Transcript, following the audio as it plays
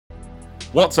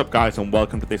What's up, guys, and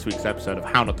welcome to this week's episode of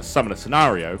How Not to Summon a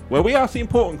Scenario, where we ask the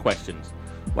important questions,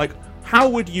 like, how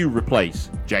would you replace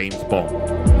James Bond?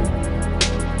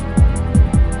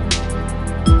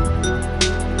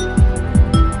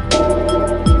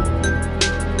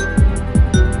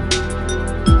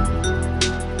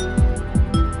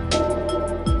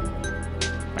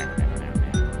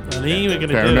 We're gonna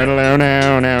do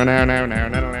it.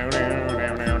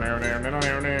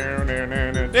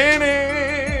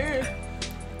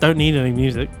 Don't need any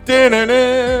music.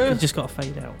 You just got to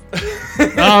fade out.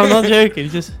 No, I'm not joking.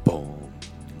 Just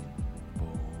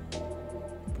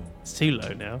it's too low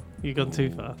now. You've gone too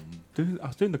far. I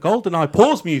was doing the GoldenEye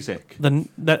pause music. The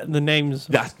name's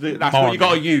That's what you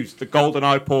got to use. The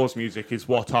GoldenEye pause music is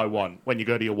what I want when you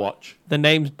go to your watch. the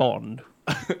name's Bond.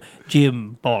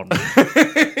 Jim Bond.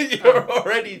 You're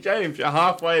already James. You're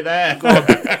halfway there.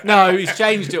 No, he's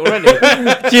changed it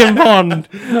already. Jim Bond.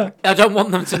 I don't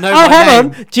want them to know Oh, my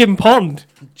hold name. on. Jim Pond.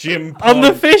 Jim Pond. On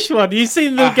the fish one. You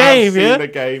seen the I game, have seen yeah? the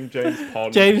game, James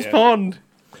Pond. James yeah. Pond.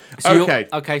 So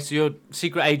Okay. so you're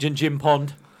secret agent Jim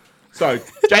Pond. So,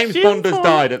 James Jim Bond has Pond.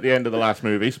 died at the end of the last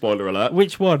movie. Spoiler alert.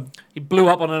 Which one? He blew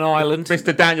up on an island.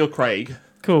 Mr. Daniel Craig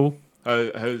Cool.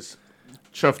 has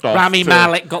chuffed off Rami to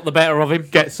Malek got the better of him.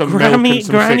 get some milk and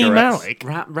some Granny cigarettes.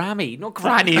 Malik. Rami, not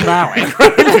Granny Malek.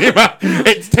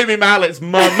 It's Timmy Mallet's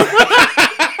mum.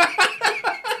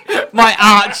 My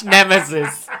arch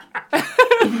nemesis.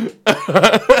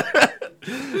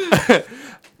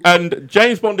 And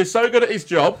James Bond is so good at his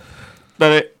job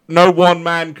that no one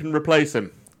man can replace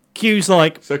him. Q's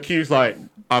like, So Q's like,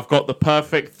 I've got the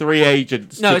perfect 3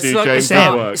 agents No, to it's do like, James the Bond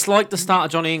start. work. it's like the start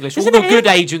of Johnny English. Isn't All the it? good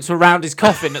agents were around his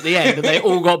coffin at the end, and they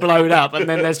all got blown up. And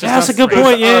then there's just That's us a good three.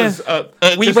 point, yeah.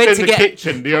 Us, We just went in to the get-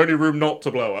 kitchen, the only room not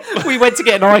to blow up. We went to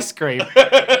get an ice cream.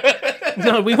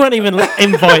 no, we weren't even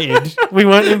invited. We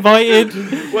weren't invited.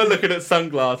 We're looking at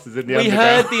sunglasses in the We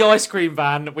underground. heard the ice cream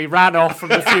van. We ran off from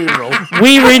the funeral.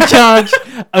 We were in charge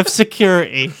of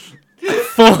security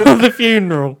for the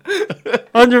funeral.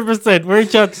 100%. We're in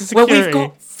charge of Well, security. we've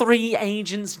got 3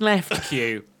 agents left,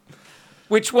 Q.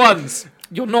 Which ones?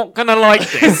 You're not going to like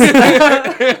this.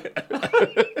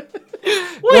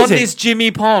 What One is it? is Jimmy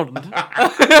Pond.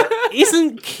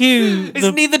 Isn't Q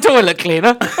Isn't he the toilet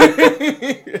cleaner?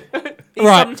 He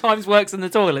Right. sometimes works in the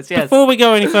toilets, yes. Before we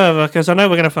go any further, because I know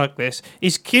we're going to fuck this,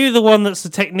 is Q the one that's the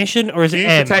technician, or is it Q's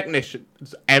M? the technician.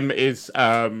 M is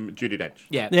Judi Dench.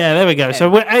 Yeah. Yeah, there we go.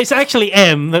 So it's actually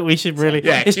M that we should really...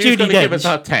 Yeah, it's Q's Judi going to give us Dench.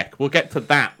 our tech. We'll get to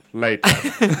that later.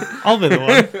 I'll be the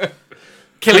one.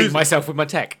 Killing Who's- myself with my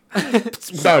tech.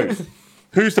 So,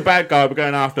 who's the bad guy we're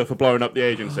going after for blowing up the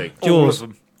agency? All of Jaws.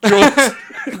 them. George.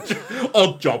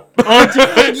 Odd job.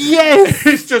 Yes!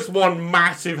 He's just one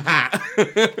massive hat.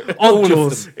 Odd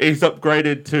Jaws. He's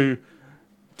upgraded to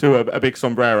a big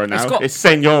sombrero now. got- It's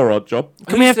Senor Odd Job.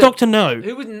 Can we have the- Dr. No?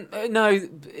 Who wouldn't... no,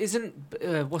 isn't...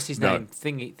 what's his No. name?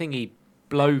 Thingy...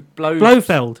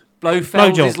 Blofeld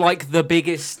Blowjob. is like the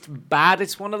biggest,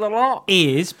 baddest one of the lot.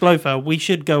 Is Blofeld. We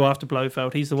should go after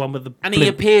Blofeld. He's the one with the And he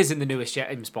blimp. appears in the newest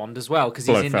James Bond as well, because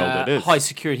he's in Blofeld it is. high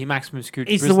security, maximum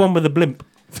security He's the prison. one with the blimp.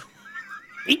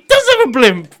 He does have a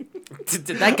blimp!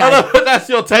 That Oh, guy... no, but that's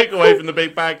your takeaway from the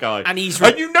big bad guy. And he's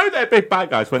And you know they're big bad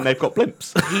guys when they've got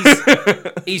blimps.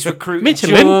 He's recruited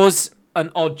Michelin. Jaws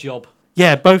and Odd Job.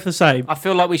 Yeah, both the same. I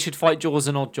feel like we should fight Jaws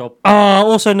and Odd Job.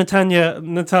 Also Natalia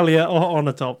on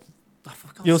the top.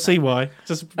 You'll see why.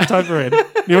 Just type her in.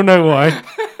 You'll know why.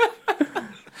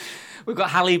 We've got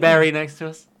Halle Berry next to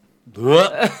us.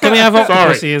 Can we have Octopussy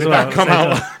Sorry, as did well? that come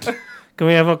out? Can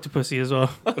we have Octopussy as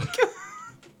well?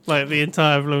 Like the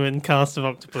entire blooming cast of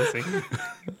Octopussy.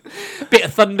 Bit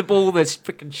of Thunderball, there's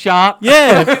freaking shark.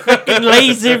 Yeah, fucking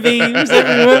laser beams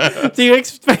everywhere. Do you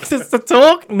expect us to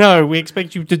talk? No, we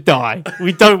expect you to die.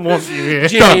 We don't want you here.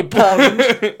 Jimmy Pond.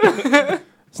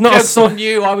 It's not a Jokes song. on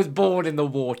you, I was born in the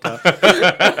water.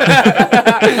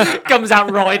 Comes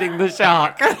out riding the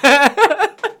shark.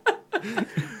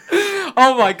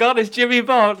 Oh my god, it's Jimmy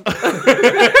Bond.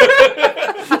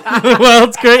 The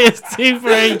world's greatest super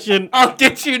agent. I'll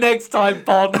get you next time,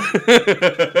 Bond.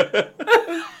 Why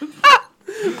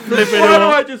do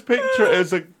I just picture it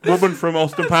as a woman from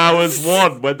Austin Powers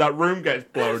 1 when that room gets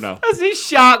blown up? As his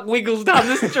shark wiggles down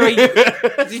the street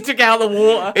as he took out the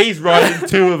water. He's riding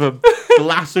 2 of them,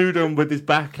 lassoed them with his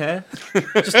back hair.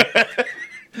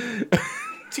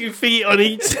 2 feet on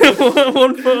each. 1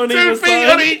 foot on 2 either feet side.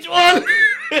 on each one!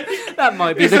 That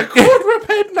might be He's a the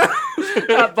quadruped now!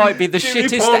 that might be the Jimmy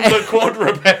shittest. Pond's a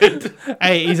quadruped.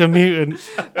 Hey, he's a mutant.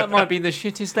 That might be the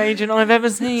shittest agent I've ever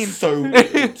seen. So,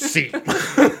 see.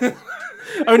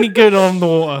 Only good on the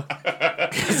water.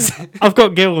 I've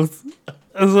got gills.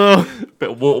 as well.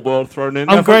 Bit of Waterworld thrown in.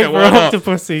 I'm there. great Fuck it, for why not?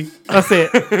 Octopussy. That's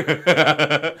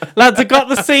it. Lads, I got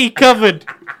the sea covered.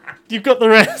 You've got the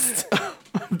rest.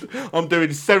 I'm doing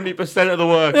 70% of the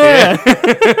work Yeah.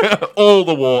 here. All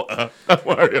the water. Don't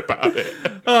worry about it.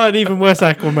 Oh, and even worse,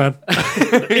 Aquaman.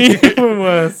 Even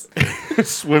worse.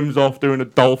 Swims off doing a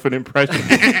dolphin impression.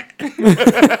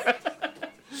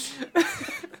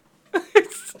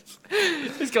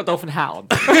 He's got a dolphin hat on.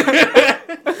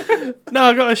 No,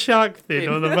 I got a shark fin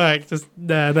on the back. Just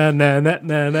nah.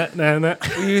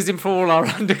 We use him for all our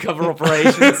undercover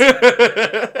operations.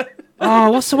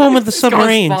 Oh, what's the one with the Got a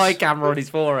submarines? spy camera on his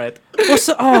forehead. What's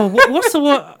the what's the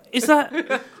what? Is that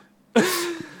Born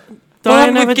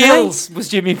Diana with gills was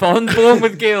Jimmy Bond. Born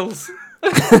with gills.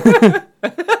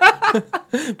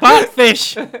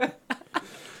 Blackfish.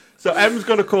 So M's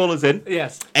going to call us in.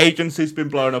 Yes. Agency's been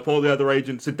blown up. All the other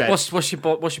agents are dead. What's your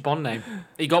Bond name?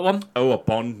 You got one? Oh, a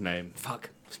Bond name.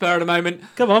 Fuck. Spare of the moment.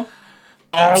 Come on.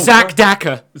 Oh, Zach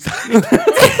Dacker.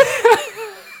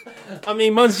 I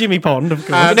mean, mine's Jimmy Pond, of course.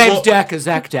 My name's what- Dacker.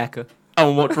 Zach Dacker. Oh,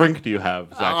 and what drink do you have,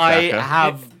 Zach I Dacker?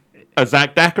 have. A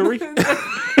Zach Daiquiri?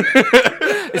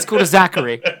 It's called a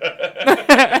Zachary.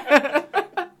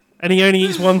 And he only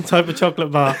eats one type of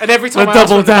chocolate bar. And every time A I ask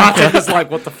double for the Dacker. it's like,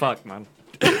 what the fuck, man?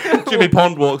 Jimmy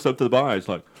Pond walks up to the bar. He's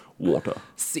like, water,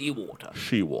 Seawater.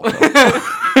 she water,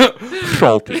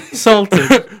 salty,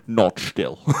 Salted. not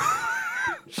still.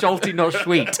 Salty, not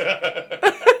sweet.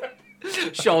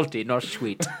 Salty, not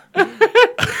sweet.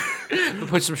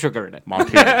 Put some sugar in it.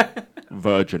 Martini,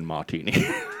 virgin martini.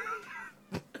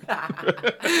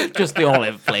 Just the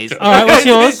olive, please. All right, what's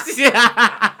yours?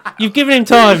 You've given him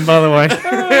time, by the way.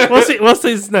 What's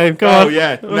his name? Come Oh, on.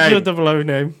 yeah, What's name. your 00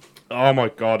 name? Oh my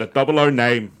god, a 00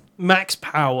 name. Max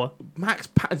Power. Max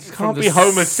can't From be the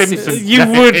Homer Simpsons. Simpson. You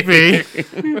would be.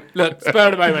 Look, spare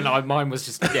of the moment, mine was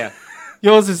just, yeah.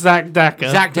 Yours is Zach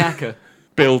Dacker. Zach Dacker.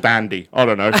 Bill Dandy. I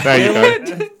don't know. There you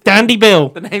go. Dandy Bill.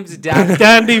 The name's Dan.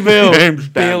 Dandy Bill. Name's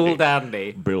Bill Dandy.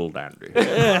 Dandy. Bill Dandy.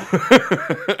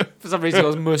 For some reason, he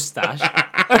got his moustache.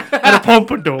 And a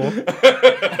pompadour.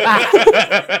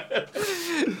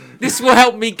 This will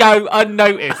help me go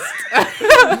unnoticed.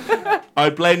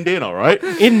 I blend in, all right.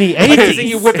 In the I see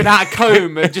you 80s. whipping out a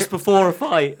comb just before a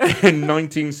fight. In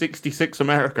 1966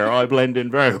 America, I blend in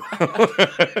very well.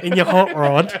 In your hot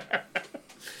rod.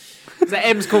 So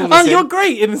M's calling Oh, us you're in.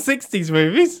 great in the 60s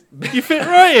movies. You fit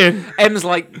right in. M's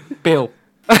like, Bill.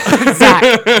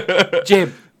 Zach.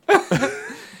 Jim.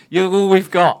 You're all we've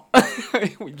got.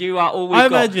 You are all we've I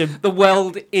got. imagine. The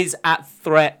world is at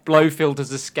threat. Blowfield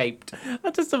has escaped. I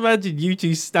just imagine you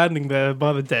two standing there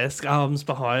by the desk, arms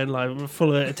behind, like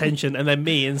full of attention, and then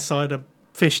me inside a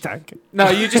fish tank. No,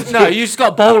 you just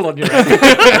got a bowl on your head.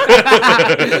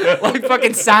 Like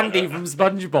fucking Sandy from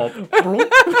SpongeBob.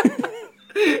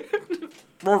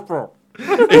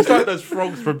 It's like those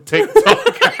frogs from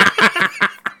TikTok.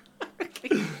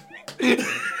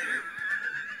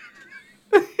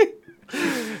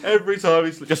 Every time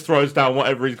he just throws down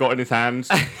whatever he's got in his hands.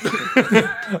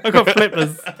 I got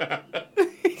flippers.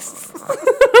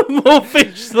 More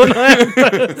fish than I am.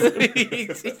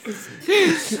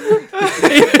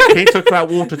 He took that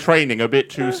water training a bit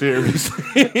too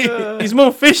seriously. He's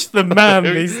more fish than man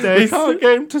these We days. can't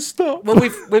get him to stop. Well,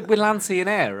 we're land, sea, and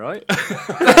air, right?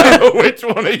 Which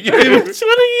one are you? Which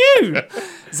one are you?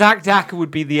 Zach Dacker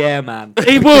would be the airman.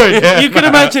 He would. You could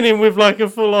imagine him with like a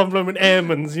full-on blooming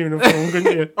airman's uniform,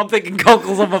 couldn't you? I'm thinking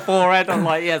goggles on my forehead. I'm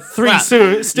like, yes. Three snap. You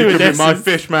could be stewardesses. my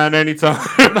fish man anytime.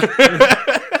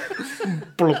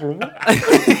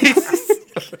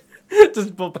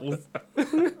 Just bubbles.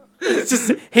 It's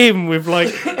just him with like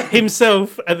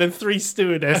himself and then 3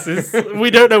 stewardesses. We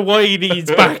don't know why he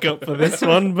needs backup for this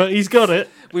one, but he's got it.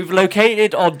 We've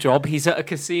located Oddjob. He's at a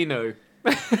casino.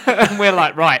 And we're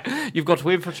like, right, you've got to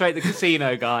infiltrate the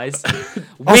casino, guys. I'll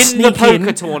Win the sneak poker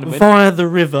in tournament. via the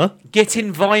river. Get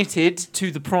invited to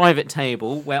the private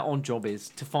table where Oddjob is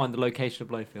to find the location of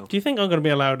Blowfield. Do you think I'm going to be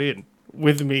allowed in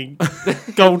with me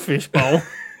goldfish bowl?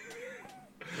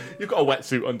 You've got a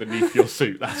wetsuit underneath your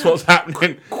suit. That's what's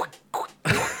happening.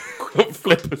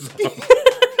 Flippers on.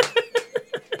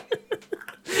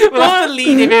 We'll have to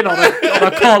lead him in on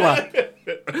a collar.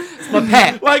 It's my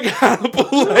pet. Like Hannibal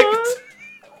Lecter.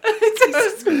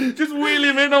 Just wheel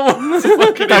him in on one.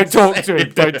 Don't talk to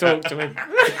him. Don't talk to him.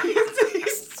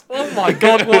 Oh my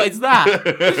god, what is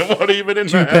that? What even in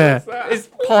Two the pair. hell is that? It's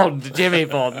Pond, Jimmy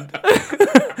Pond.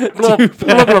 Blob,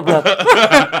 blob, blob, blob.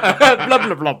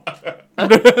 Blob, blob, blob.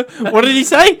 What did he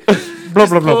say? Blah,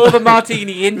 blah, blah. Pour the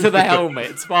martini into the helmet.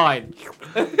 It's fine.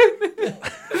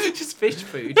 Just fish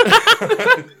food.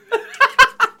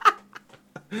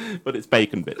 but it's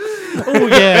bacon bits. Oh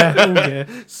yeah, oh yeah.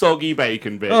 Soggy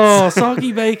bacon bits. Oh,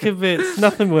 soggy bacon bits.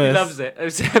 Nothing He worse. loves it.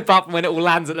 Apart from when it all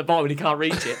lands at the bottom and he can't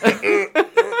reach it.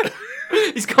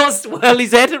 He's got to swirl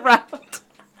his head around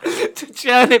to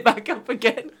churn it back up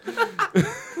again.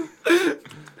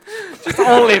 Just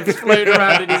olives floating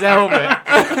around in his helmet.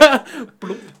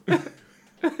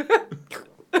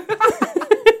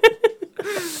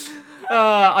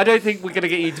 I don't think we're going to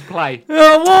get you to play.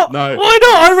 What? No. Why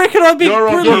not? I reckon I'd be You're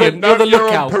on, brilliant. You're the you're on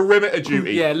lookout. perimeter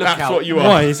duty. Yeah, That's lookout. what you are.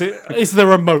 Why is it? Is the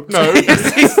remote? No.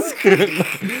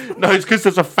 No, it's because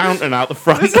there's a fountain out the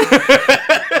front.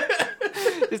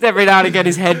 Just every now and again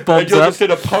his head and bobs you're up. just in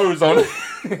a pose on.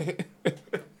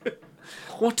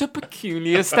 What a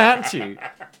peculiar statue.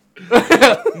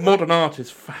 Modern art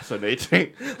is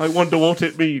fascinating. I wonder what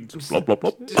it means. Blah, blah,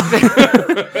 blah.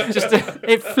 Just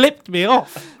It flipped me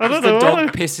off. I don't the know. dog why.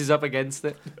 pisses up against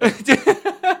it.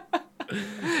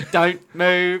 Don't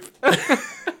move.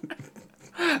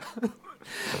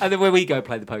 And then when we go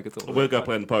play the poker tournament. We'll go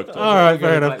play in the poker. All right, We're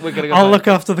fair gonna enough. play- we're gonna go I'll play. look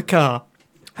after the car.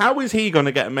 How is he going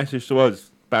to get a message to us?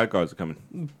 Bad guys are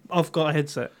coming. I've got a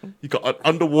headset. You got an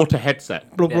underwater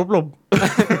headset. Blub, Yeah. blub,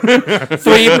 blub.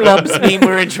 3 blobs mean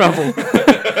we're in trouble.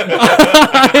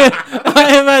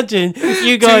 I imagine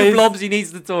you 2 guys. blobs, he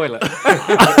needs the toilet.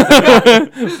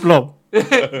 Blob.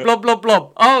 Blob, blob,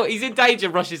 blob. Oh, he's in danger,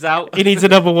 rushes out. He needs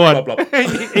another one. Blah, blah.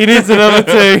 He needs another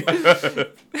 2.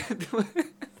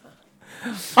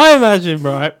 I imagine,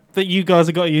 right, that you guys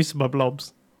have got used to my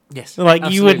blobs. Yes. Like,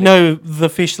 you would absolutely. know the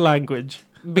fish language.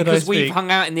 that I Because we've speak.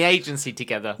 hung out in the agency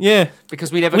together. Yeah.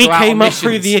 Because we never We go out came on up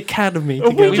through missions. the academy Oh,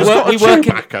 together. we just work- got a we work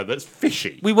in- Chewbacca that's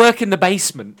fishy. We work in the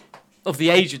basement of the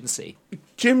agency.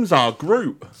 Jim's our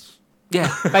Groot. Yeah,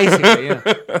 basically, yeah.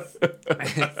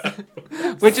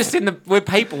 We're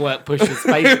paperwork pushers,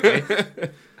 basically.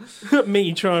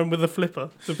 Me trying with a flipper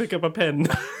to pick up a pen.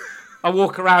 I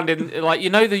walk around in, like, you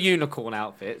know the unicorn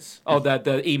outfits? Oh,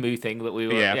 the emu thing that we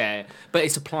were, Yeah. yeah. But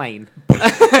it's a plane. He's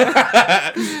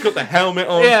got the helmet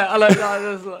on. Yeah, I like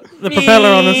The propeller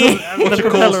on us. What's The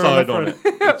your call propeller sign the on it?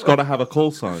 front. It's got to have a call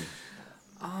sign.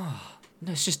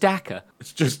 No, it's just DACA.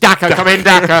 It's just DACA, come in,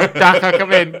 DACA. DACA,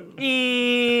 come in.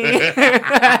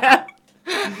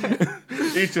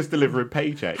 He's just delivering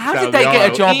paychecks. How down did they the get a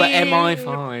aisle. job at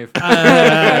MI5?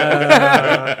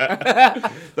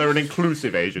 They're an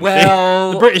inclusive agency.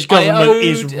 Well, The British government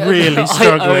is really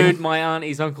struggling. I owed my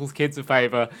auntie's uncle's kids a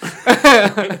favour.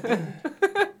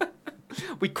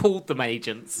 We called them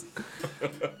agents.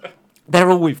 They're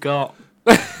all we've got.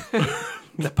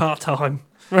 They're part-time.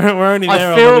 We're only there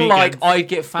I on feel the like weekends. I'd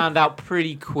get found out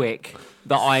pretty quick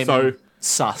that I'm So-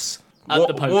 sus at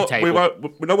the poker we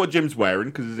table. know what Jim's wearing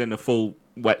because he's in a full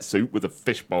wetsuit with a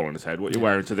fishbowl on his head. What are you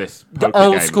wearing to this The poker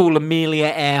old game? school Amelia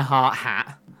Earhart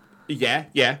hat. Yeah,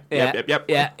 Yeah,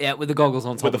 yeah, with the goggles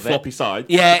on top With the of it. floppy side.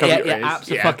 Yeah, to cover yeah, your yeah, ears.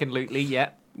 absolutely, yeah.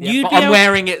 Yeah, You'd but be I'm able-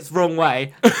 wearing it the wrong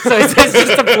way, so it's just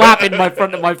a flap in my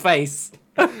front of my face.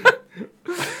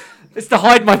 It's to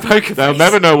hide my poker They'll face.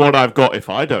 never know what I've got if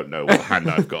I don't know what hand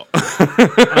I've got.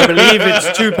 I believe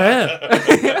it's 2 pair.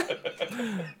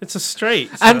 It's a straight.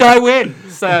 So And I win,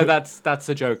 so that's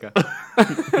a joker.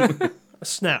 a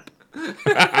snap.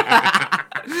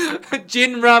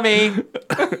 Gin rummy.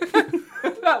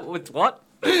 With what?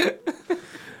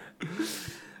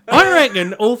 I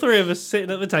reckon all 3 of us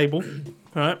sitting at the table,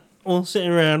 right? All sitting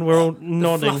around, we're all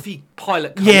nodding. Fluffy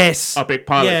pilot coat. Yes. A big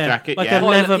pilot Yeah, jacket, like yeah. a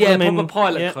Pilot, leather yeah, blooming- proper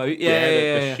pilot yeah. coat. Yeah,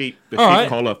 the sheep All right.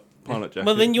 collar pilot jacket.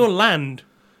 Well, then you're land.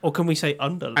 Or can we say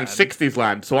under land? and 60s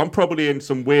land, so I'm probably in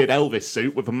some weird Elvis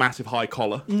suit with a massive high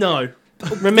collar. No.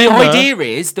 The Remember, idea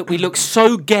is that we look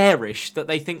so garish that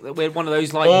they think that we're one of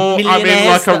those like Or I'm millionaires. in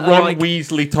like a that are Ron like,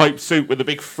 Weasley type suit with the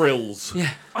big frills. yeah,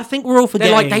 I think we're all they're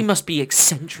forgetting. like they must be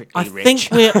eccentrically I rich. think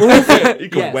we're all. You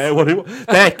can Yes. wear what he wants.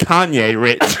 They're Kanye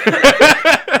rich.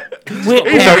 we're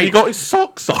He's all only got his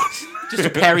socks on. just a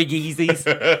pair of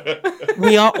Yeezys.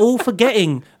 we are all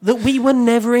forgetting that we were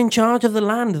never in charge of the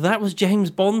land. That was James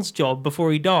Bond's job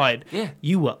before he died. Yeah.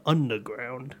 You were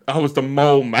underground. I was the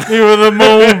mole man. You were the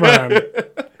mole man.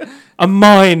 A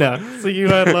miner. So you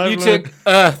had like... You took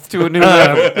Earth to a new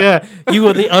level. yeah, you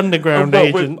were the underground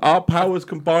What, with agent. our powers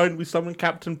combined, we summon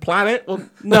Captain Planet. Well,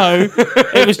 No,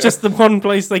 it was just the one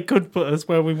place they could put us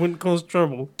where we wouldn't cause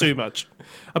trouble too much.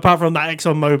 Apart from that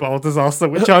ExxonMobil disaster,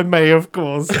 which I may have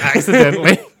caused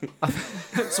accidentally.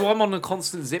 So I'm on a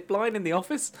constant zip line in the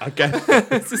office. I guess.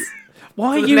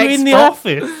 Why are For the you next in the spot?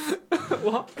 office?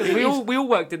 What? 'Cause we all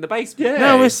worked in the basement. Yeah.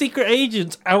 No, we're secret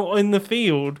agents out in the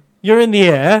field. You're in the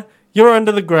air, you're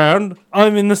under the ground,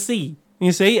 I'm in the sea.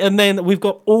 You see, and then we've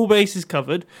got all bases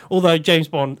covered. Although James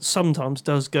Bond sometimes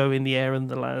does go in the air and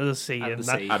the sea and, the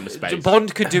that. sea. And the space.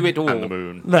 Bond could do it all. And the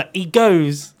moon. Look, he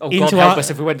goes Oh, God into help our... us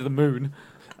if we went to the moon.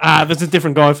 There's a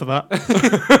different guy for that.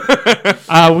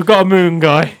 We've got a moon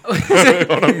guy.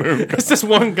 On a moon. There's just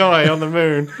one guy on the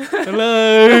moon.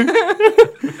 Hello.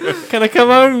 Can I come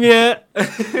home yet?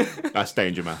 That's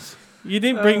Danger Mouse. You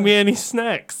didn't bring me any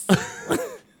snacks.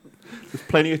 There's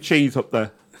plenty of cheese up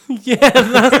there. Yeah,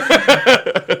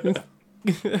 that's...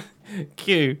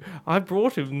 Q, I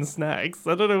brought him the snacks.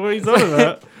 I don't know what he's on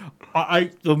about. I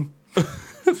ate them.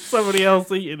 Somebody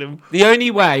else eating them. The only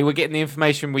way we're getting the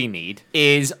information we need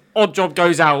is Oddjob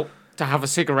goes out to have a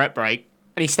cigarette break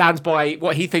and he stands by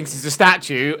what he thinks is a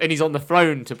statue and he's on the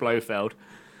throne to Blofeld.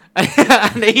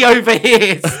 And he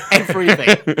overhears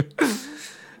everything.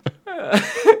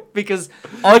 Because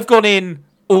I've gone in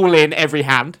all in every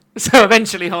hand. So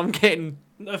eventually I'm getting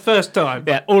The first time.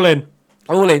 Yeah. All in.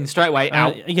 all in straight away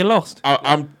out. You lost.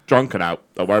 I'm drunk and out.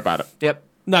 Don't worry about it. Yep.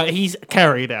 No, he's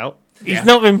carried out. He's Yeah.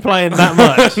 not been playing that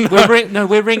much.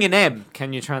 We're ringing M.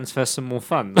 Can you transfer some more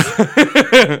funds? He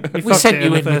We fucked sent it you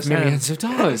the in with first hand. millions of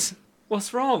dollars.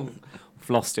 What's wrong? We've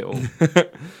lost it all.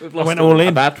 We've lost Went it all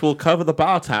in. That will cover the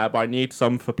bar tab. I need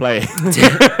some for playing.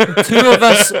 Two of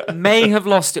us may have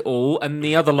lost it all, and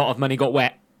the other lot of money got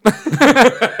wet.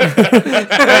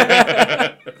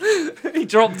 He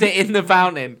dropped it in the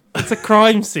fountain. It's a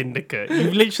crime syndicate.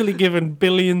 You've literally given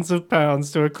billions of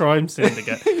pounds to a crime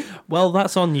syndicate. Well,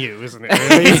 that's on you, isn't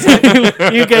it?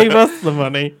 Really? You gave us the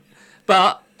money.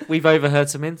 But we've overheard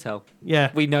some intel.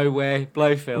 Yeah. We know where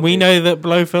Blofeld We is. know that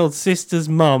Blofeld's sister's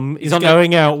mum is on the-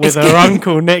 going out with her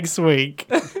uncle next week.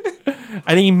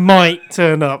 And he might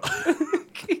turn up.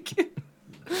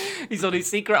 He's on his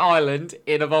secret island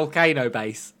in a volcano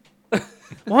base.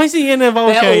 Why is he in a They're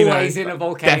volcano? always in a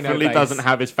volcano Definitely base. doesn't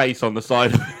have his face on the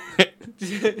side of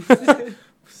it.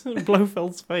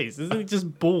 Blofeld's face. Isn't he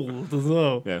just bald as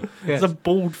well? Yeah. There's a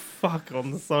bald fuck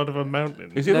on the side of a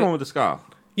mountain. Is he the No. one with the scar?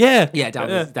 Yeah. Yeah,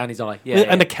 down his eye. Yeah,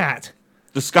 And yeah. a cat.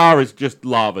 The scar is just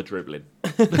lava dribbling.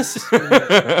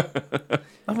 I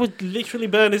would literally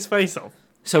burn his face off.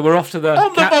 So we're off to the...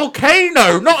 On the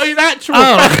volcano, not in actual.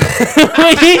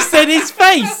 Oh, he said his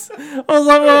face. I was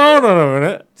like, well, hold on a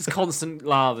minute. Just constant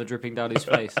lava dripping down his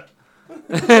face.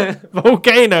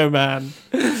 Volcano man.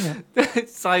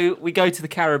 So we go to the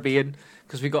Caribbean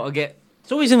because we got to get...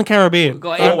 It's always in the Caribbean.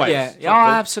 Always. Yeah, It's yeah, not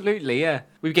good. absolutely, yeah.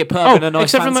 We get put up in a nice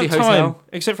except from fancy that hotel. time.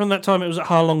 Except from that time, it was at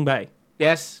Harlong Bay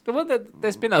Yes. Well,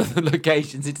 there's been other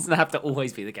locations. It doesn't have to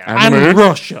always be the Caribbean. And the and moon.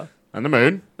 Russia. And the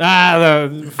moon.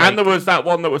 No, And there was that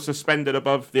one that was suspended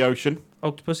above the ocean.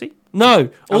 Octopussy. No,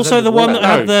 also under the the one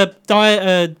water. that had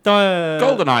the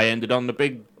GoldenEye ended on the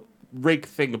big rig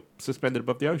thing suspended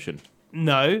above the ocean.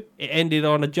 No, it ended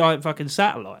on a giant fucking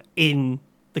satellite in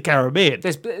the Caribbean.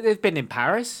 They've been in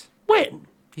Paris. When?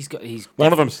 He's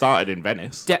One of them started in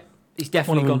Venice. he's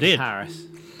definitely One of them gone to did. Paris.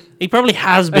 He probably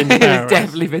has been to He's Paris,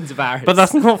 definitely been to Paris. but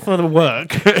that's not for the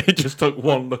work. He just took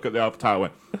one look at the Eiffel Tower and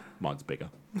went, mine's bigger.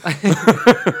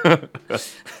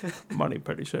 Money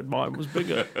Penny said mine was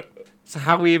bigger. So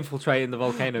how are we infiltrating the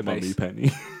volcano Mummy base?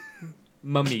 penny.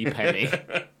 Mummy Penny.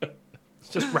 It's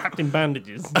just wrapped in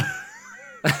bandages.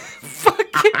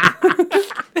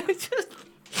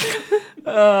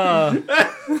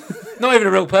 Not even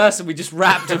a real person. We just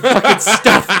wrapped a fucking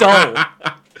stuffed doll.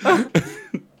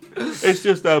 It's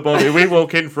just her body. We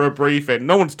walk in for a briefing.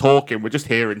 No one's talking. We're just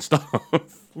hearing stuff.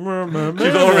 She's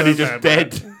already just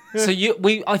dead. So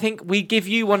I think we give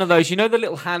you one of those. You know the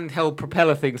little handheld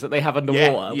propeller things that they have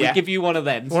underwater. Yeah. We give you one of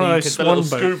them. One of you those can- The little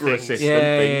Swan boat scuba things. assistant yeah,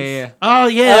 things. yeah, yeah. Oh I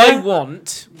yeah.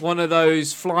 want one of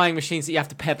those flying machines that you have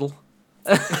to pedal.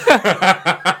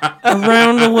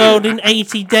 Around the world in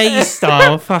 80 days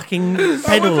style fucking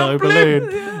pedalo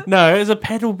balloon. No, it was a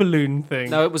pedal balloon thing.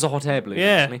 No, it was a hot air balloon, Yeah.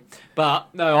 actually. But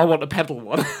no, I want a pedal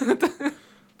one.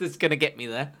 That's going to get me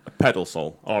there. Pedal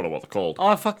soul. I don't know what they're called.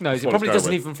 Oh, fuck knows. It What probably it's doesn't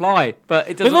going even fly, but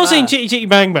it doesn't We've all seen matter. Chitty Chitty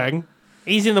Bang Bang.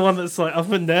 He's in the one that's like up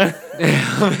and down,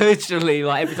 Literally,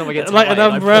 like every time I get to like the an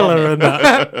plane, I put on umbrella it. and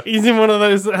that. He's in one of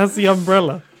those that has the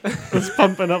umbrella that's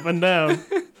pumping up and down.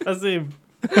 That's him.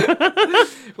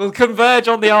 We'll converge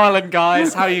on the island,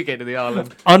 guys. How are you getting to the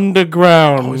island?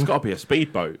 Underground. Oh, it's got to be a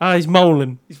speedboat. He's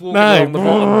moaning. He's walking along the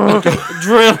bottom.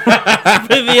 Drill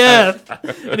with the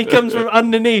earth, and he comes from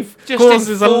underneath. Just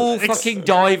causes in full a fucking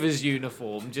diver's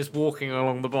uniform, just walking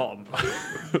along the bottom.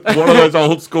 One of those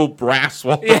old school brass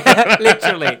ones. Yeah,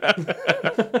 literally.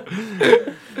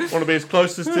 Want to be as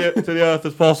close to the earth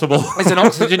as possible. There's an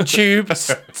oxygen tube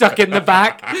stuck in the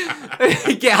back.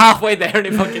 You get halfway there and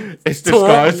it fucking... It's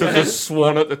disguised as a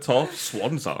swan at the top.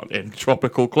 Swans aren't in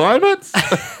tropical climates.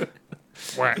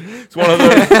 It's one of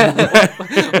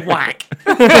those Whack.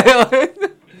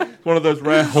 one of those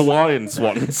rare Hawaiian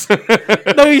swans.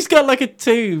 No, he's got like a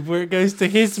tube where it goes to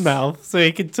his mouth so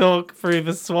he can talk through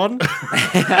the swan.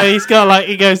 And he's got like,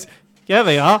 he goes, yeah,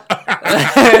 they are.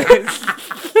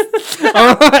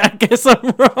 I guess I'm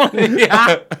wrong.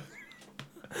 Yeah.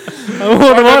 What do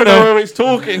I I don't know know? who it's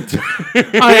talking to.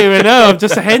 I don't even know. I'm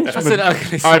just a That's an henchman.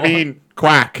 ugly I swan. mean,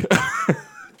 quack.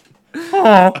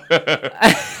 Oh,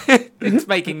 It's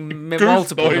making Goose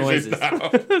multiple noises. now.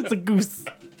 it's a goose.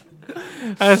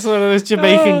 That's one of those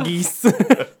Jamaican geese.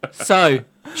 So,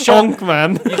 Sean, Shonk,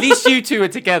 man. at least you two are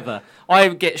together. I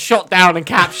get shot down and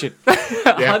captured.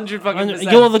 100 fucking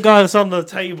percent. You're the guy that's on the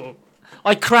table.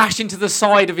 I crash into the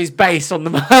side of his base on the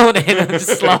mountain and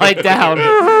slide down.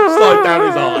 Slide down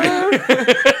his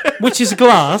eye. Which is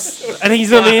glass, and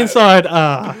he's on the inside.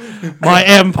 Ah, my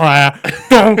empire.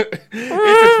 Donk. He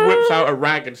just whips out a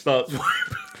rag and starts.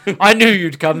 I knew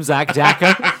you'd come, Zach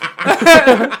Jacker.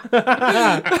 But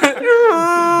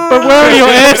where are your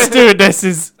air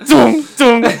stewardesses? Donk,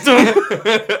 donk, donk.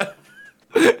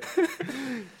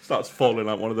 Starts falling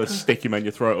like one of those sticky men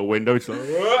you throw out a window. It's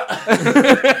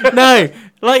like, No,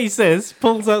 like he says,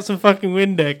 pulls out some fucking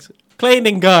Windex.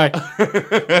 Cleaning guy.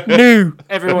 New.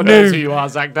 Everyone No. knows who you are,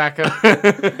 Zach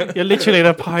Dacker. You're literally in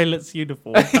a pilot's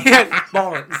uniform.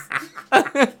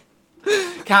 Bollocks.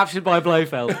 Captured by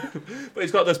Blofeld. but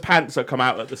he's got those pants that come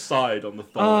out at the side on the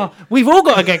thigh. We've all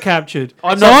got to get captured.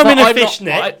 I'm so not I'm in fi- a I'm not-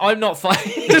 fishnet. I'm not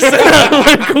fighting. Just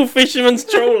a local fisherman's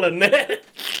trawler net.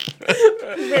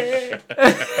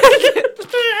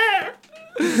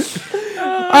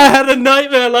 I had a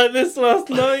nightmare like this last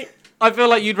night. I feel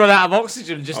like you'd run out of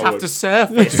oxygen and just I have would. to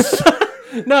surface.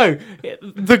 No,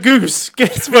 the goose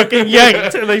gets fucking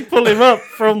yanked and they pull him up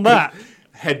from that.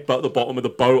 Headbutt the bottom of the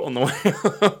boat on the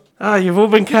way. Ah, you've all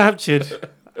been captured.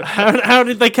 How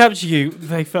did they capture you?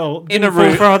 They fell In a didn't fall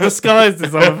room. for our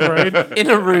disguises, I'm afraid. In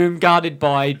a room guarded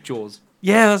by Jaws.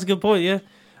 Yeah, that's a good point. Yeah.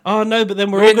 Oh no, but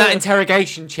then we're We're all in that gonna...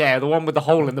 interrogation chair, the one with the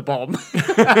hole in the bottom.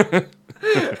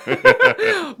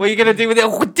 What are you going to do with it?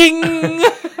 Oh, ding!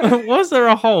 Was there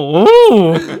a hole?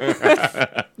 Ooh.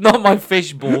 Not my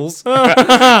fish balls.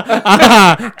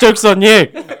 Joke's on you.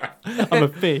 I'm a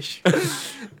fish.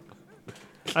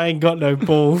 I ain't got no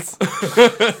balls.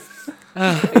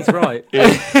 He's right.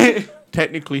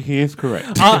 Technically, he is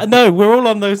correct. No, we're all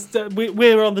on those.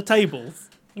 We're on the tables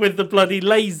with the bloody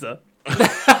laser.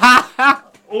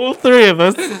 All three of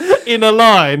us in a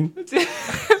line.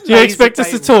 Do you expect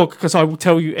us to talk? Because I will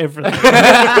tell you everything.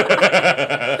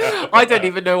 I don't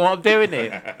even know what I'm doing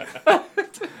here.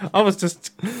 I was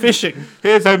just fishing.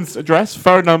 Here's M's address,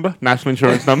 phone number, national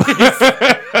insurance number.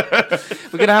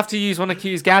 We're going to have to use one of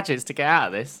Q's gadgets to get out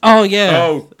of this. Oh yeah.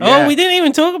 Oh, yeah. We didn't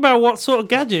even talk about what sort of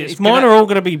gadgets. It's Mine gonna- are all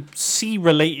going to be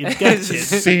sea-related gadgets.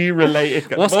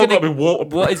 Sea-related. What's More gonna- gotta be water.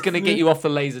 What is going to get you off the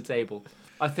laser table?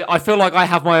 I feel like I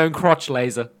have my own crotch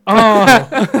laser. Oh,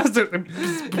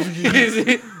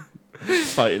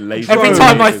 Fighting laser Every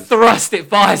time I lasers. thrust, it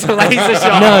fires a laser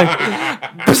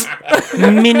shot. no.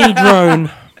 Mini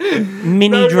drone. Mini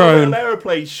No, drone. an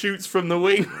aeroplane shoots from the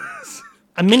wings.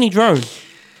 A mini drone.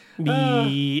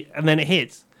 And then it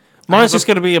hits. Mine's just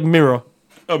going to be a mirror.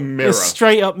 A mirror. A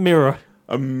straight up mirror.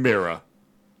 A mirror.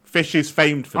 Fish is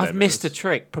famed for I've them. missed a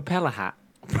trick. Propeller hat.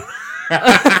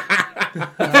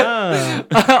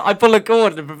 I pull a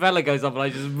cord and the propeller goes up and I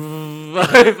just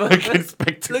over. Like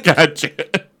Inspector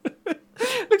Gadget.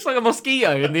 Looks like a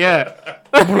mosquito in the air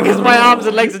because my arms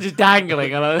and legs are just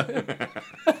dangling. And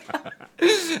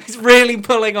it's really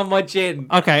pulling on my chin.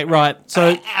 Okay, right. So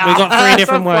we've got three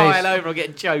different I'm ways. flying over. I'm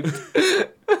getting choked.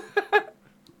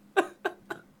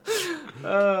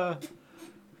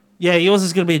 Yeah, yours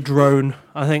is going to be a drone.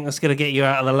 I think that's going to get you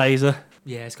out of the laser.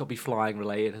 Yeah, it's got to be flying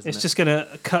related, hasn't It's it? just going to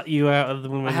cut you out of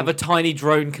the... I have a tiny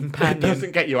drone It companion.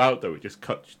 doesn't get you out though. It just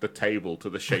cuts the table to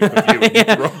the shape of you. And you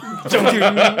drop.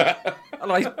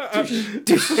 And I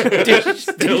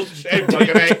Still shaped like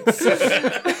an X.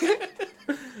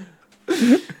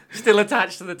 still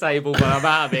attached to the table, but I'm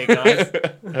out of it, guys.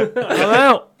 I'm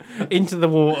out into the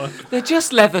water. They're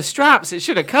just leather straps. It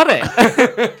should have cut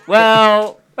it.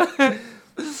 Well,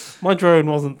 My drone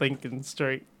wasn't thinking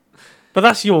straight. But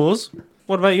that's yours.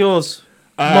 What about yours,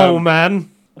 Um, mole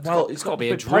man? Well, it's gotta be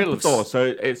a big drill. pompadour,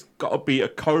 so it's got to be a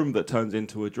comb that turns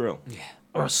into a drill.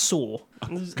 Or a saw?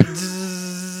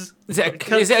 is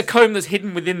it a comb that's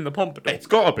hidden within the pompadour? It's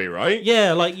got to be, right?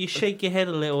 Yeah, like you shake your head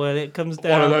a little and it comes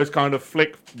down. One of those kind of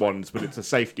flick ones, but it's a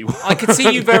safety one. I could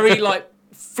see you very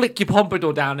flick your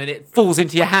pompadour down and it falls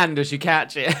into your hand as you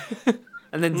catch it,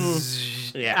 and then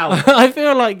Yeah. out. I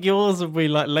feel like yours would be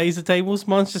like laser tables.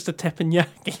 Mine's just a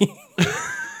teppanyaki.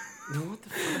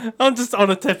 I'm just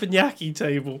on a teppanyaki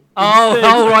table.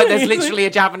 Oh, right. There's literally a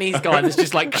Japanese guy that's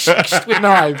just like with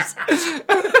knives.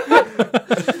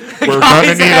 We're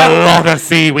gonna need a lot of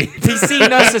seaweed. He's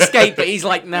seen us escape, but he's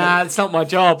like, nah, it's not my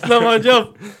job. Not my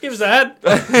job. Give us a hand.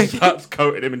 That's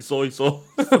coating him in soy sauce.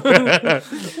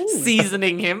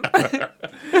 Seasoning him.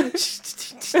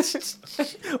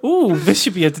 Ooh, this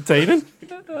should be entertaining.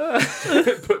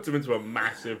 Puts him into a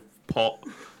massive pot.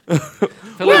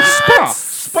 Feel like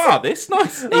Spa this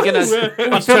nice. You're gonna, I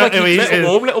It's feel like totally- he's,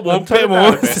 Little warm. Bit turn it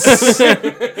more. down a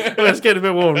bit. Let's get a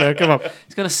bit warm now. Come on.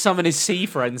 he's gonna summon his sea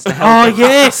friends to help. Oh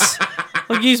yes,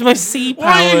 I'll use my sea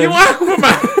Why are you powers.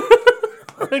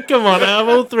 Aquaman? Come on, out of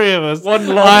all three of us, One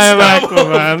I am lobster.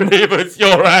 Aquaman.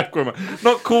 You're Aquaman.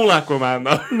 Not cool Aquaman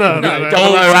though. No, No, no, old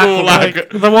Old school like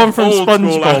Aquaman. the one from Old school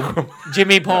SpongeBob. Aquaman.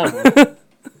 Jimmy Pond.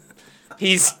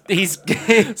 He's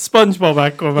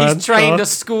SpongeBob Aquaman. he's trained star. a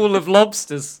school of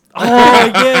lobsters.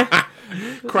 Oh yeah.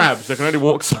 Crabs. They can only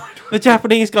walk sideways. The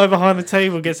Japanese guy behind the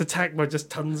table gets attacked by just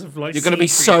tons of like. You're gonna sea be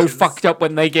so creatures. fucked up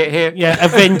when they get here. Yeah,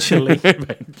 eventually.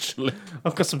 Eventually.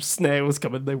 I've got some snails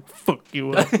coming. They will fuck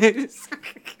you up.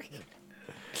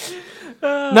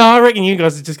 No, I reckon you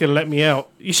guys are just gonna let me out.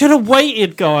 You should have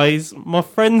waited, guys. My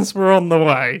friends were on the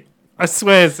way. I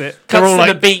swears it. They're Cuts all to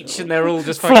like the beach and they're all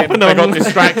just flopping fucking. I on. got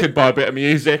distracted by a bit of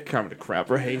music. Having a crab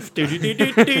rave. Turned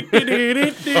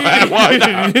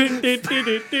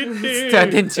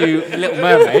into Little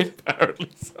Mermaid. Apparently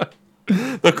so.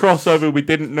 The crossover we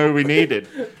didn't know we needed.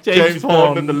 James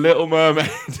Bond and Bond. the Little Mermaid.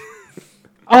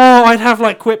 Oh, I'd have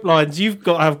like quip lines. You've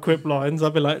got to have quip lines.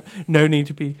 I'd be like, no need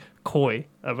to be coy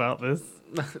about this.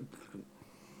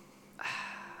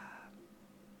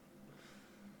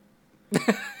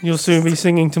 You'll soon be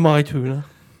singing to my tuna.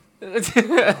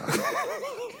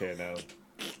 Okay, no.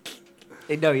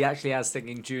 No, he actually has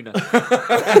singing tuna.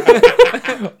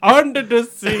 Under the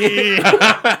sea.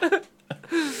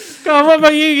 Come on, what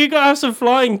about you? You gotta have some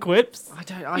flying quips.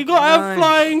 You gotta have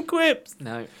flying quips.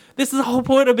 No. This is the whole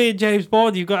point of being James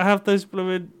Bond. You gotta have those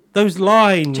those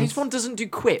lines. James Bond doesn't do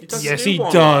quips. Yes, he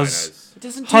does. He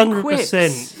doesn't do 100%.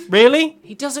 quips. Really?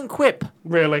 He doesn't quip.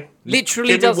 Really?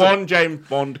 Literally Give me doesn't. one James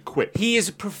Bond quip. He is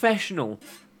a professional.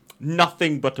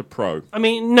 Nothing but a pro. I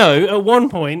mean, no. At one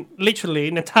point,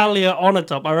 literally, Natalia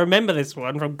Onatop. I remember this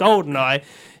one from GoldenEye.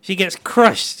 She gets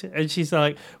crushed, and she's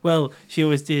like, "Well, she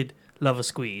always did love a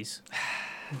squeeze."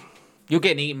 You're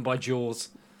getting eaten by Jaws.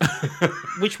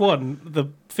 Which one? The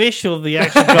fish or the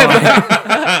actual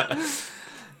guy?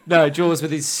 No, Jaws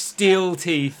with his steel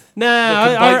teeth No, That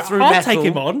can bite through I'll metal. take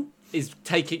him on. is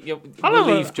taking. I'll We'll have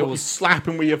a- leave Jaws Jaws.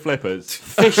 slapping with your flippers.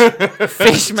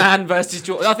 Fishman versus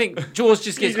Jaws. I think Jaws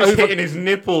just He's gets just over. hitting his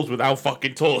nipples with how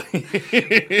fucking tall he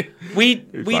is. We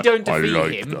like, don't "I defeat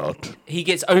like him. that." He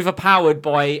gets overpowered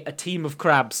by a team of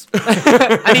crabs, and he's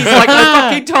like, "I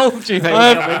fucking told you they were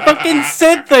I coming." fucking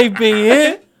said they'd be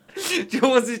here.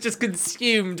 Jaws is just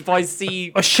consumed by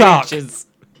sea A shark. creatures.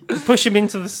 Push him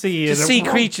into the sea. Just and sea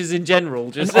creatures in general.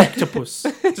 An Just octopus.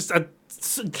 Just a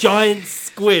giant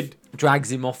squid. drags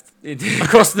him off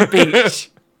across the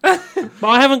beach. But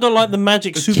I haven't got like the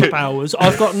magic superpowers.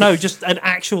 I've got just an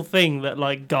actual thing that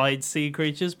like guides sea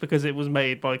creatures because it was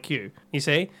made by Q. You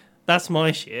see? That's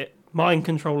my shit. Mind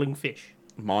controlling fish.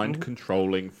 Mind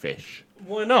controlling fish.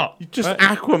 Why not? Just Right?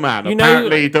 Aquaman, You know-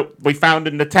 apparently, that we found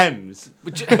in the Thames.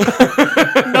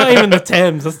 Not even the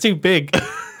Thames. That's too big.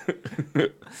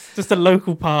 Just a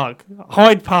local park.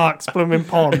 Hyde Park's blooming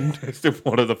pond. It's just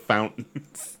one of the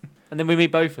fountains. And then we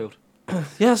meet Bofield. Yeah,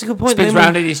 that's a good point. Spins Then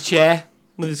round in his chair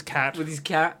with his cat. with his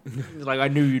cat. He's like, I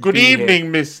knew you'd Good be here."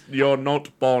 evening, Miss. You're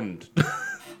not Bond.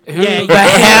 Who Yeah, the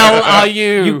hell are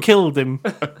you? You killed him.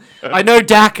 I know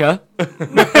Daka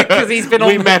because he's been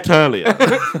We on. met earlier.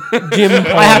 Jim Pond.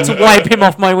 I had to wipe him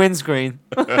off my windscreen.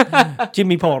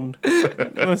 Jimmy Pond.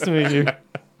 Nice to meet you.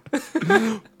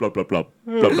 Blah, blah, blah.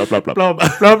 Blah, blah, blah, blah. Blob,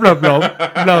 blob, blob, blob,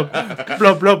 blob,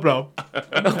 blob, blob, blob.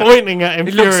 Pointing at him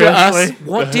He looks at furiously. us.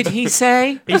 What did he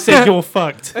say? He said, "You're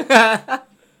fucked."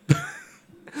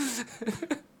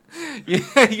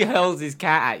 He hurls his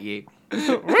cat at you.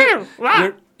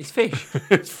 It's fish.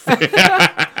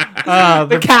 Ah,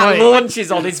 The cat fight.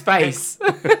 launches on his face.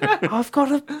 I've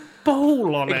got a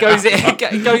bowl on it. It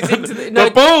goes into the. The No,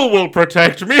 bull will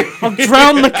protect me. I've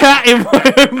drowned the cat in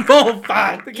my own bowl.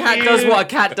 Fuck. the cat does what a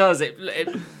cat does. It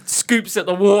scoops at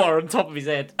the water on top of his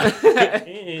head.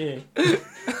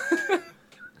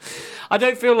 I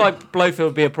don't feel like Blowfield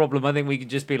would be a problem. I think we could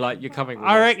just be like, you're coming with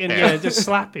I us. reckon, yeah, just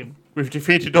slap him. We've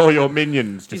defeated all your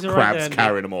minions. Just He's all right crabs there,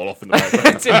 carrying them all off in the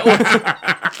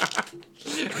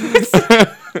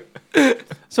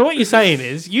So what you're saying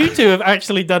is, you two have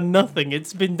actually done nothing.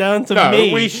 It's been down to No,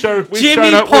 me. we've shown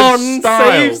Jimmy up with Pond style.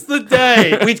 saves the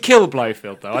day. We'd kill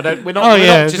Blofeld though. We're not. Oh, we're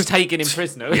yeah, not just- just taking him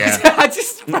prisoner. Yeah. I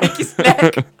just break his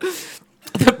neck.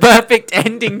 The perfect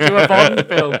ending to a Bond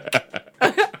film.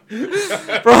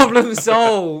 Problem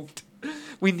solved.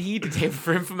 We needed him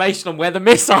for information on where the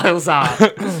missiles are.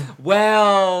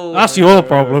 Well, That's your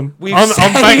problem. we've I'm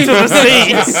back to the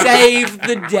scene. saved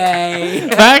the day.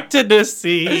 Back to the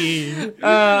scene.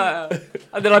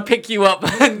 And then I pick you up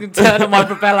and turn on my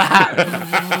propeller hat.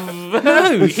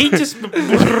 No, he just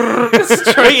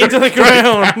straight into the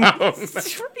ground.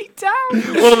 Straight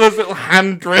down. One of those little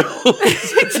hand drills.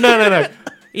 No.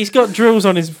 He's got drills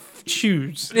on his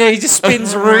shoes. Yeah, he just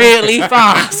spins really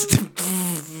fast.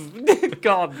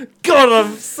 God. God,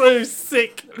 I'm so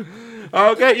sick.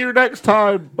 I'll get you next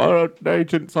time, but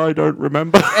agents I don't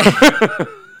remember.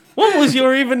 What was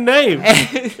your even name?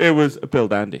 It was Bill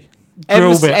Dandy.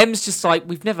 Drill bit. M's just like,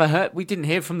 we didn't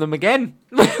hear from them again.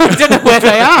 We don't know where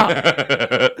they are.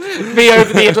 Me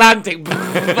over the Atlantic.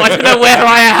 I don't know where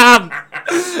I am.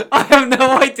 I have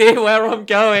no idea where I'm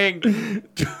going.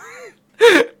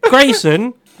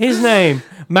 Grayson, his name,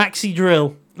 Maxi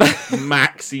Drill.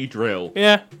 Maxi Drill.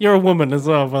 Yeah, you're a woman as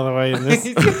well, by the way, in this.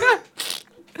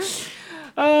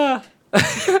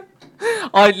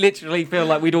 I literally feel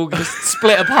like we'd all just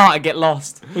split apart and get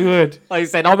lost. We would. Like I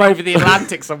said, I'm over the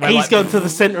Atlantic somewhere. He's like, gone to the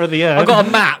centre of the earth. I've got a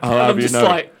map. I'll And have I'm you just know.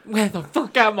 like, where the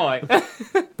fuck am I?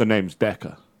 The name's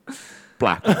Decker.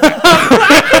 Black.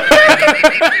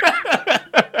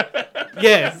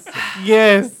 Yes.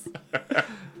 Yes.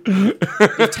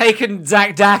 You've taken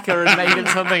Zach Dacker and made him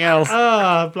something else.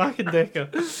 Ah, Black and Decker.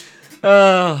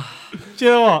 Uh, Do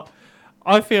you know what?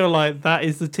 I feel like that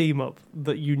is the team up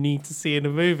that you need to see in a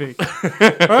movie.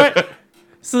 Right?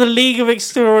 So the League of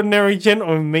Extraordinary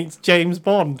Gentlemen meets James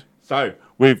Bond. So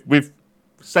we've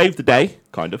saved the day,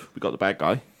 kind of. We got the bad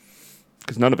guy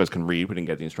because none of us can read. We didn't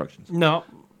get the instructions. No,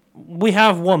 we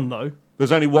have one though.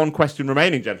 There's only one question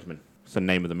remaining, gentlemen. It's the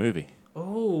name of the movie.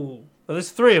 Oh, well,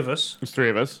 there's three of us. There's three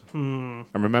of us. And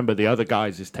remember, the other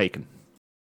guys is taken.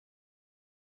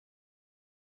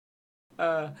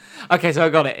 okay, so I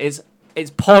got it.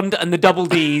 It's Pond and the double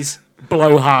D's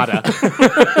blow harder.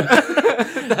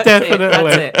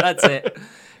 Definitely. That's it.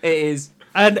 It is.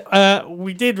 And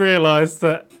we did realise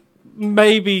that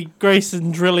maybe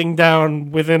Grayson drilling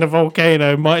down within a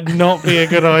volcano might not be a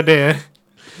good idea.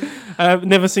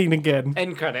 Never seen again.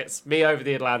 End credits. Me over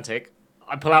the Atlantic.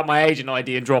 I pull out my agent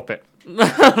ID and drop it. I'm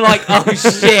like, oh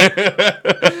shit.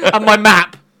 And my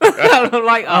map. I'm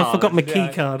like, oh, I forgot my key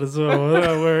shit. card as well. I don't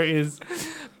know where it is.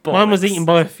 Mine was eaten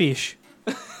by a fish.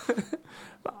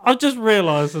 I've just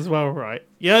realised as well, right?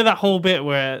 You know that whole bit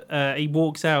where he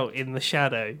walks out in the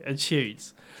shadow and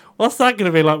shoots? What's that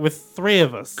going to be like with three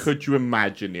of us? Could you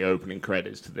imagine the opening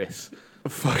credits to this?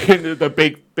 Fucking the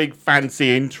big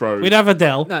fancy intro. We'd have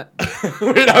Adele. No,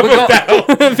 We'd have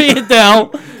Adele. Be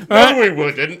Adele. No, we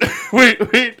wouldn't.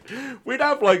 We'd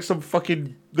have like some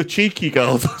fucking the cheeky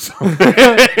girls or something.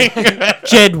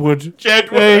 Jedwood. Jed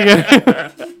There you go.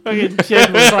 Fucking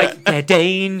Jedwood. it's like, they're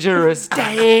dangerous.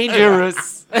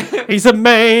 He's a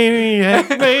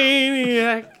maniac.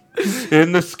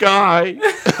 in the sky,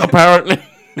 apparently.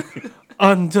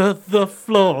 Under the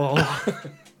floor.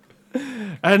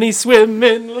 And he's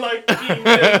swimming like he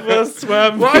never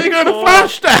swam. Why are you going to before.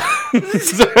 flash down?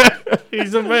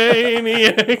 He's a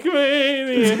maniac.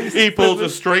 He pulls a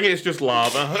string, it's just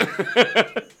lava.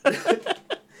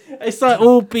 It's like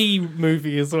all B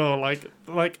movie as well. Like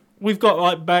we've got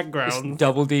like background.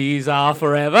 Double D's are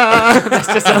forever. That's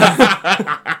just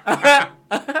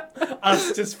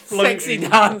Us just floating. sexy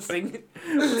dancing.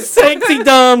 Sexy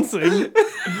dancing.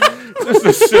 Just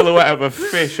a silhouette of a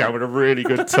fish having a really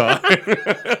good time.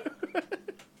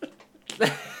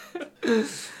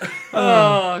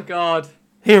 Oh god.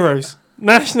 Heroes.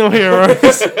 National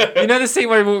heroes. You know the scene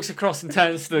where he walks across and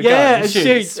turns to the Yeah, gun and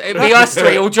shoots. It'd be us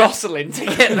three all jostling to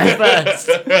get there first.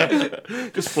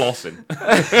 Just flossing.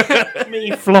 Me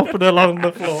flopping along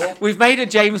the floor. We've made a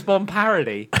James Bond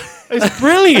parody. It's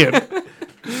brilliant.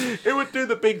 It would do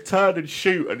the big turn and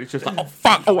shoot, and it's just like, oh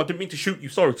fuck, oh I didn't mean to shoot you,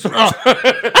 sorry.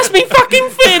 That's me fucking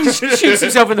fin. Shoots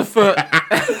himself in the foot.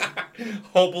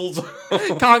 Hobbles.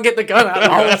 Can't get the gun out of the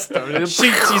holster.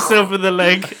 Shoots yourself in the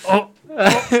leg. Oh.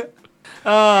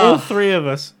 All three of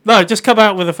us. No, just come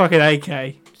out with a fucking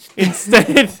AK.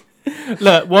 Instead,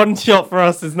 look, one shot for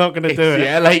us is not going to It's do the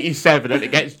it. L87 and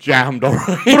it gets jammed,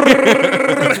 alright.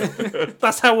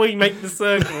 That's how we make the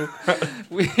circle.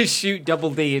 We shoot Double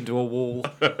D into a wall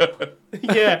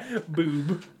Yeah,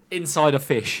 boob. inside a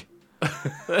fish.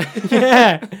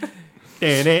 Yeah.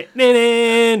 Blop,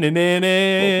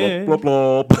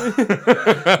 blop, blop.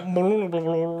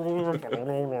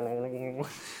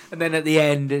 And then at the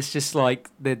end, it's just like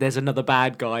there's another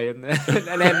bad guy, and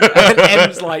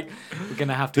M's like, we're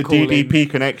gonna have to The call DDP in.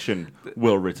 connection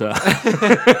will return.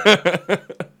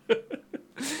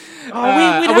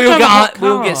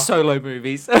 We'll get solo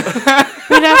movies, We'd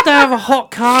have to have a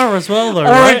hot car as well, though.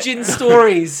 Right? origin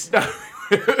stories.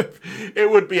 It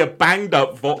would be a banged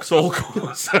up Vauxhall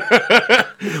course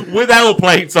with L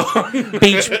plates on.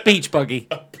 Beach buggy.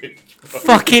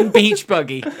 Fucking beach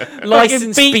buggy.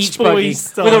 Licensed Beach beach Boys buggy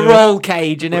style. with a roll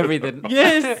cage and everything.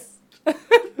 Yes.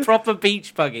 Proper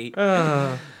beach buggy.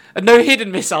 And no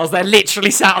hidden missiles. They're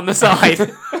literally sat on the side,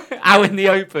 out in the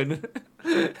open.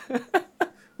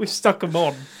 We stuck them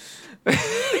on.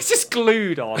 It's just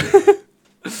glued on.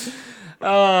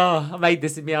 Oh, I made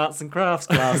this in my arts and crafts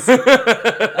class.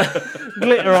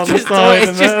 Glitter on the It's side.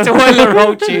 it's just toilet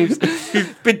roll tubes.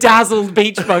 Bedazzled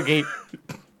beach buggy.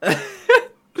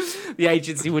 The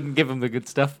agency wouldn't give them the good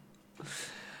stuff.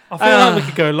 I feel like we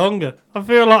could go longer. I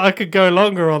feel like I could go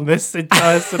longer on this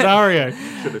entire scenario.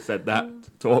 Should have said that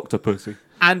to Octopussy.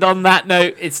 And on that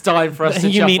note, it's time for us to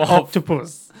You jump mean off.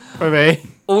 octopus for me?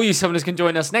 All you summoners can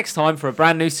join us next time for a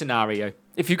brand new scenario.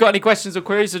 If you've got any questions or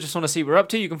queries or just want to see what we're up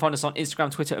to, you can find us on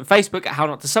Instagram, Twitter, and Facebook at How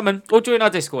Not to Summon, or join our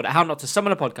Discord at How Not to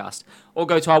Summon a Podcast, or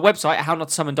go to our website at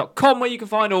hownottosummon.com where you can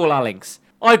find all our links.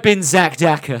 I've been Zach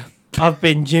Dacker. I've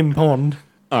been Jim Pond.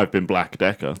 I've been Black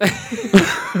Decker.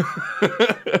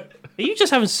 Are you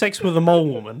just having sex with a mole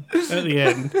woman at the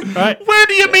end? Right? Where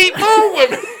do you meet more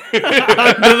women?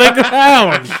 Under the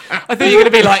ground. I thought you were going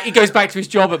to be like, he goes back to his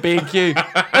job at B&Q.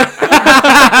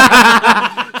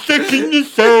 Sticking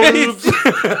yourselves.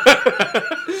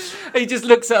 He just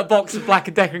looks at a box of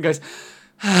Black & Decker and goes,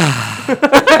 and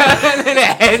then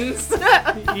it ends.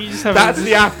 You just having That's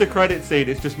the after credit scene.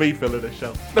 It's just me filling a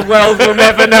shelf. The world will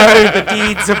never know the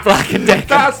deeds of Black & Decker.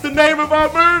 That's the name of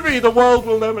our movie. The world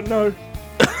will never know.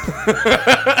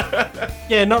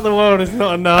 Yeah, not the world is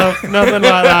not enough. Nothing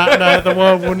like that. No, the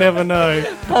world will never know.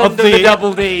 Pond and the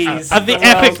double D's. Of the world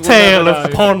epic will tale never of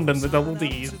know. Pond and the double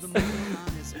D's.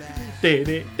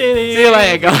 See you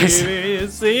later, guys.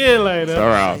 See you later. All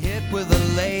right. Hit with the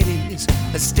ladies,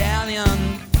 a stallion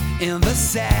in the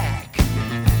sack.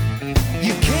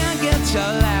 You can't get your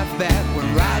laugh back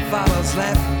when right follows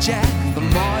left, Jack. The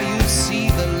more you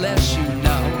see, the less you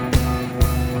know.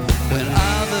 When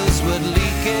others would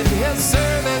leak it, his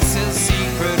service is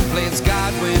secret. Plays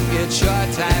Godwin, it's your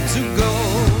time to go.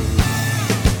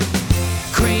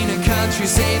 Crane a country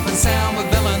safe and sound with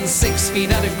villains 6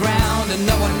 feet underground. And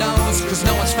no one knows, cause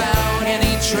no one's found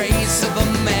any trace of a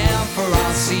man for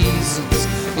all seasons.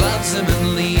 Loves him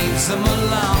and leaves him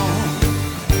alone,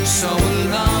 so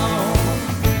alone.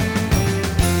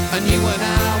 And you and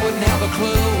I wouldn't have a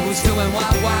clue who's doing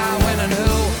what, why, when and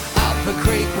who. Up a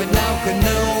creek with no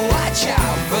canoe.